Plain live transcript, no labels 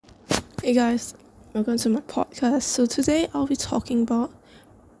Hey guys, welcome to my podcast. So today I'll be talking about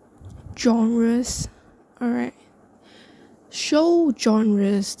genres. Alright. Show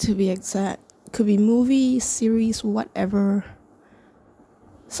genres to be exact. Could be movie, series, whatever.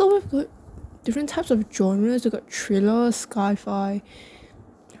 So we've got different types of genres. We've got thriller, sci-fi,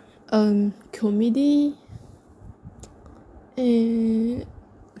 comedy, and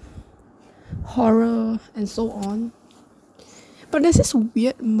horror, and so on. But there's this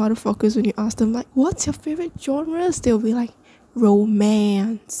weird motherfuckers when you ask them like, what's your favorite genres? They'll be like,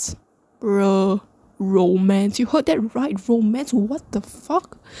 romance. Bruh, romance. You heard that right, romance. What the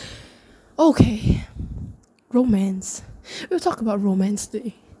fuck? Okay, romance. We'll talk about romance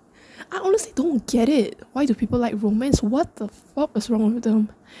today. I honestly don't get it. Why do people like romance? What the fuck is wrong with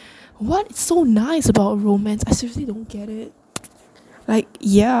them? What is so nice about romance? I seriously don't get it. Like,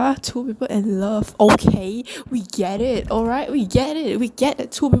 yeah, two people in love. Okay, we get it, alright? We get it. We get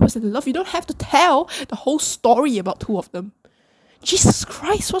that two people in love. You don't have to tell the whole story about two of them. Jesus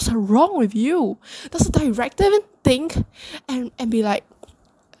Christ, what's wrong with you? Does the director even think and be like,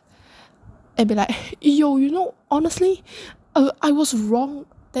 yo, honestly, I was wrong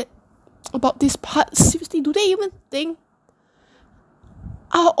that about this part. Seriously, do they even think?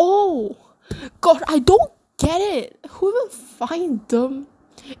 Oh, God, I don't get it. Who even find them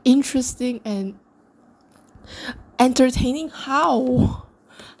interesting and entertaining? How,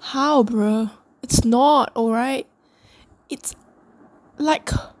 bruh? It's not, alright? It's like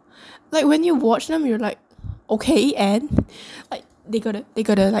when you watch them, you're like, okay, and like they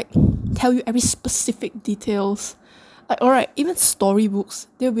gotta like tell you every specific details. Like, alright, even storybooks,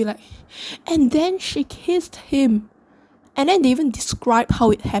 they'll be like, and then she kissed him, and then they even describe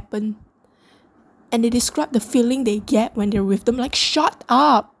how it happened, and they describe the feeling they get when they're with them. Like, shut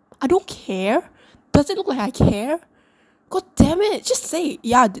up, I don't care. Does it look like I care? God damn it, just say,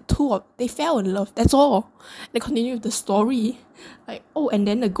 yeah, they fell in love, that's all. They continue with the story. Like, oh, and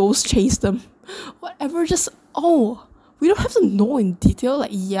then the ghost chased them. Whatever, just, oh, we don't have to know in detail,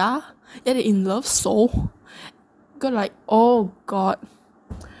 like, yeah, they're in love, so. God, like, oh, God.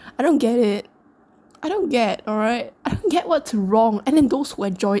 I don't get it. Alright? I don't get what's wrong. And then those who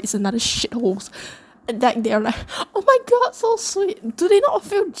enjoy it is another shitholes. And like, they're like, oh my God, so sweet. Do they not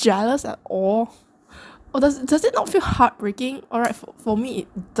feel jealous at all? Or does it not feel heartbreaking? Alright, for me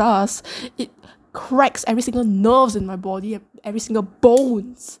it does. It cracks every single nerves in my body, every single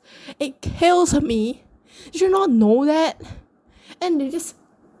bones. It kills me. Did you not know that? And they just,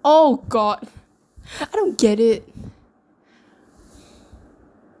 oh God, I don't get it.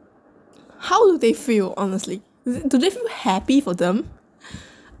 How do they feel, honestly? Do they feel happy for them?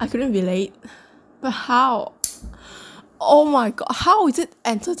 I couldn't relate. But how? Oh my God, how is it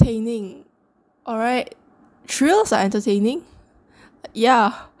entertaining? Alright, thrillers are entertaining.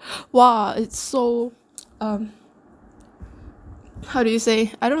 Yeah, wow, it's so how do you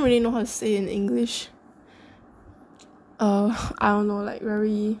say, I don't really know how to say in English. I don't know, like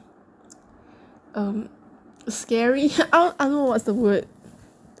very scary. I don't know what's the word.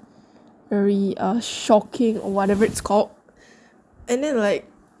 Very shocking or whatever it's called. And then like,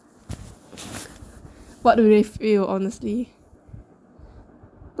 what do they feel, honestly?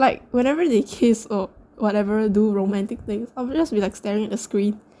 Like, whenever they kiss or whatever, do romantic things, I'll just be like staring at the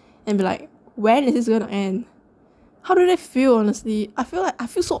screen and be like, when is this gonna end? How do they feel, honestly? I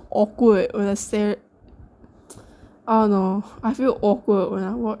feel so awkward when I stare. I don't know. I feel awkward when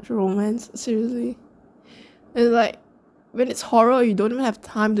I watch romance. Seriously. It's like, when it's horror, you don't even have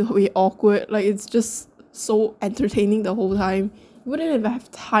time to be awkward. Like, it's just so entertaining the whole time. You wouldn't even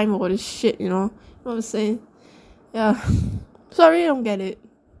have time for this shit, you know? You know what I'm saying? Yeah. Sorry, I don't get it.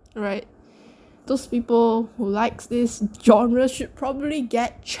 Right? Those people who likes this genre should probably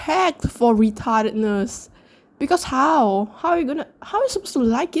get checked for retardedness. Because how are you supposed to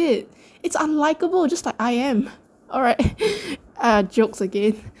like it? It's unlikable, just like I am. Alright. Jokes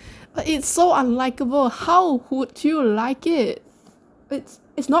again. But it's so unlikable. How would you like it?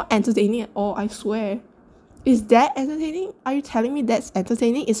 It's not entertaining at all, I swear. Is that entertaining? Are you telling me that's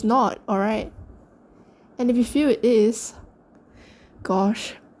entertaining? It's not, alright? And if you feel it is,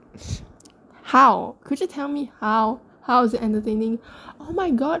 gosh, how? Could you tell me how? How is it entertaining? Oh my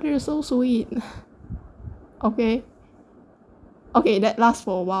God, they're so sweet. Okay, that lasts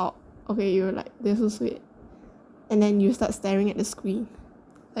for a while. Okay, you're like, they're so sweet. And then you start staring at the screen.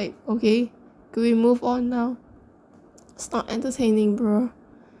 Like, okay, could we move on now? It's not entertaining, bro.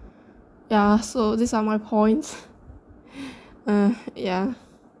 Yeah, so these are my points. Yeah.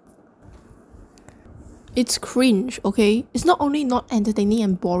 It's cringe, okay? It's not only not entertaining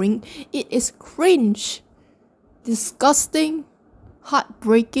and boring, it is cringe. Disgusting,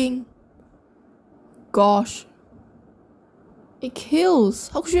 heartbreaking, Gosh, it kills.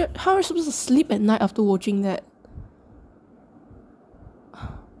 How are you supposed to sleep at night after watching that?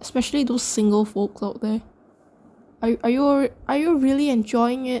 Especially those single folks out there. Are you really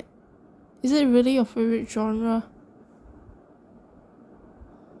enjoying it? Is it really your favorite genre?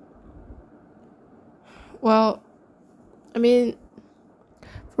 Well, I mean,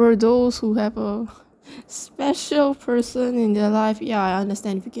 for those who have a special person in their life, yeah, I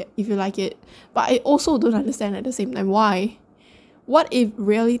understand if you like it, but I also don't understand at the same time why. What if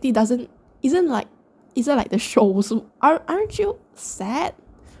reality isn't like isn't like the shows? Aren't you sad?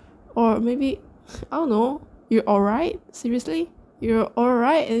 Or maybe I don't know. You're alright. Seriously, you're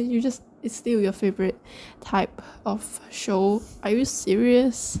alright, and it's still your favorite type of show. Are you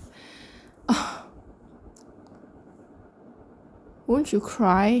serious? Won't you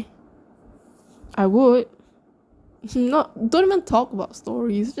cry? I would. Don't even talk about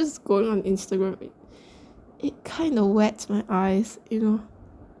stories. Just going on Instagram, it kind of wets my eyes. I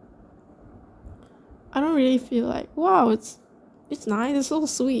don't really feel like wow, it's nice. It's so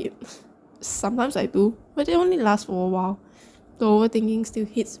sweet. Sometimes I do, but it only lasts for a while. The overthinking still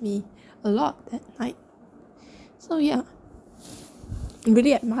hits me a lot that night. So yeah, I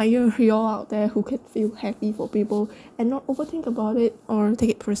really admire y'all out there who can feel happy for people and not overthink about it or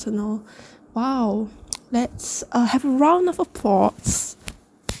take it personal. Wow, let's have a round of applause.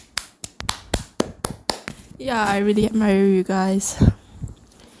 Yeah, I really admire you guys.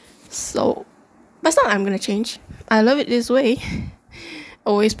 So, but it's not I'm gonna change. I love it this way.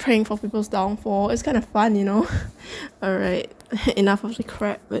 Always praying for people's downfall. It's kind of fun, Alright, enough of the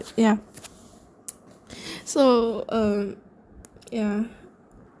crap, but yeah. So, yeah,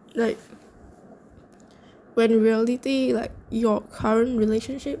 like, when reality, like, your current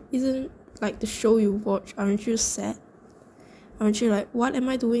relationship isn't like the show you watch, aren't you sad? Aren't you like, what am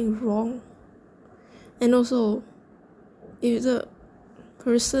I doing wrong? And also, if the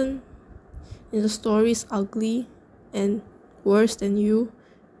person in the story is ugly and worse than you,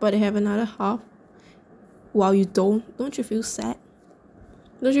 but they have another half while you don't you feel sad?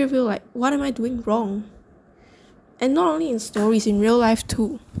 Don't you feel like, what am I doing wrong? And not only in stories, in real life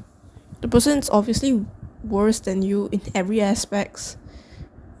too. The person is obviously worse than you in every aspect,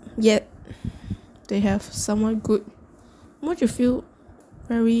 yet they have someone good. Won't you feel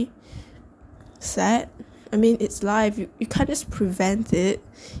very sad? I mean, it's life. You can't just prevent it.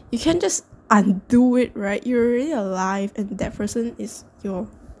 You can't just undo it, right? You're already alive and that person is your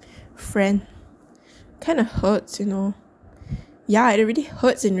friend. Kind of hurts, Yeah, it really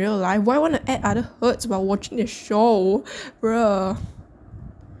hurts in real life. Why want to add other hurts while watching the show? Bruh.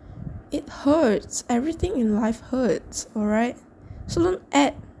 It hurts. Everything in life hurts, alright? So don't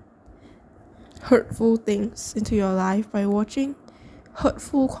add hurtful things into your life by watching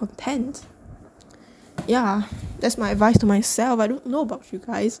hurtful content. Yeah, that's my advice to myself. I don't know about you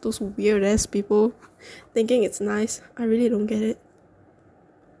guys, those weird ass people thinking it's nice. I really don't get it.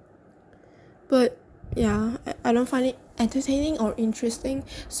 But yeah, I don't find it entertaining or interesting.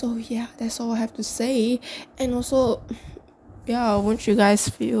 So yeah, that's all I have to say. And also, yeah, won't you guys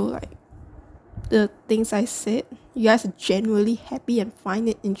feel like the things I said, you guys are genuinely happy and find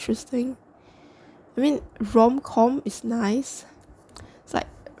it interesting? I mean, rom-com is nice. It's like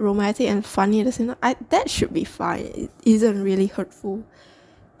romantic and funny at the same time. That should be fine. It isn't really hurtful.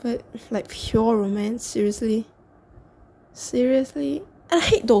 But like pure romance, seriously. And I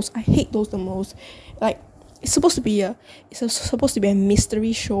hate those the most. Like, it's supposed to be a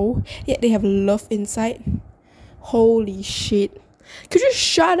mystery show, yet they have love inside. Holy shit. Could you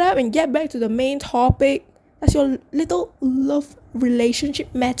shut up and get back to the main topic? Does your little love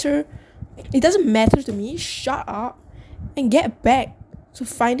relationship matter? It doesn't matter to me. Shut up and get back to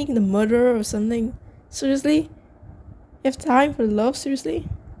finding the murderer or something. Seriously? You have time for love? Seriously?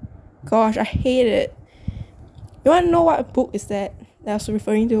 Gosh, I hate it. You want to know what book is that I was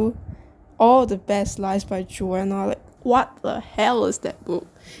referring to? All the Best Lies by Joanna. Like, what the hell is that book?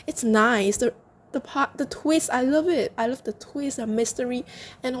 It's nice. The twist, I love it. I love the twist and mystery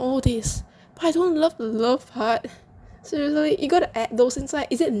and all this. But I don't love the love part. Seriously, you gotta add those inside.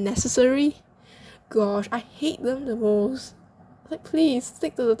 Is it necessary? Gosh, I hate them the most. Like, please,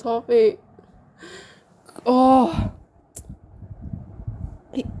 stick to the topic. Oh.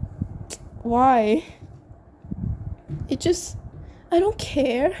 Why? I don't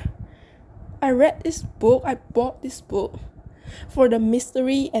care. I read this book, I bought this book for the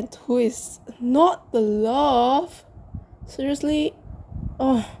mystery and twist, not the love. Seriously?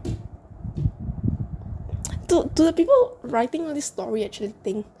 Oh. Do the people writing on this story actually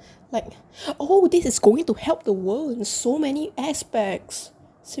think like, oh, this is going to help the world in so many aspects?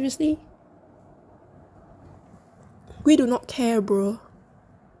 Seriously? We do not care, bro.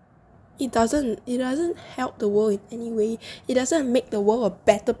 It doesn't help the world in any way. It doesn't make the world a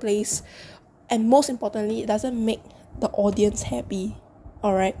better place. And most importantly, it doesn't make the audience happy.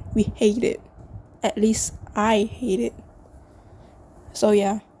 Alright? We hate it. At least I hate it. So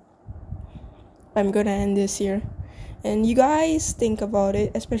yeah. I'm gonna end this here. And you guys think about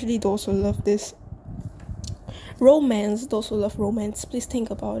it, especially those who love this romance, those who love romance, please think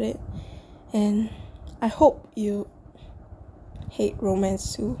about it. And I hope you hate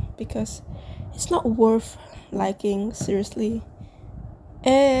romance too, because it's not worth liking, seriously.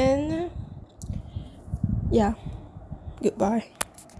 And yeah, goodbye.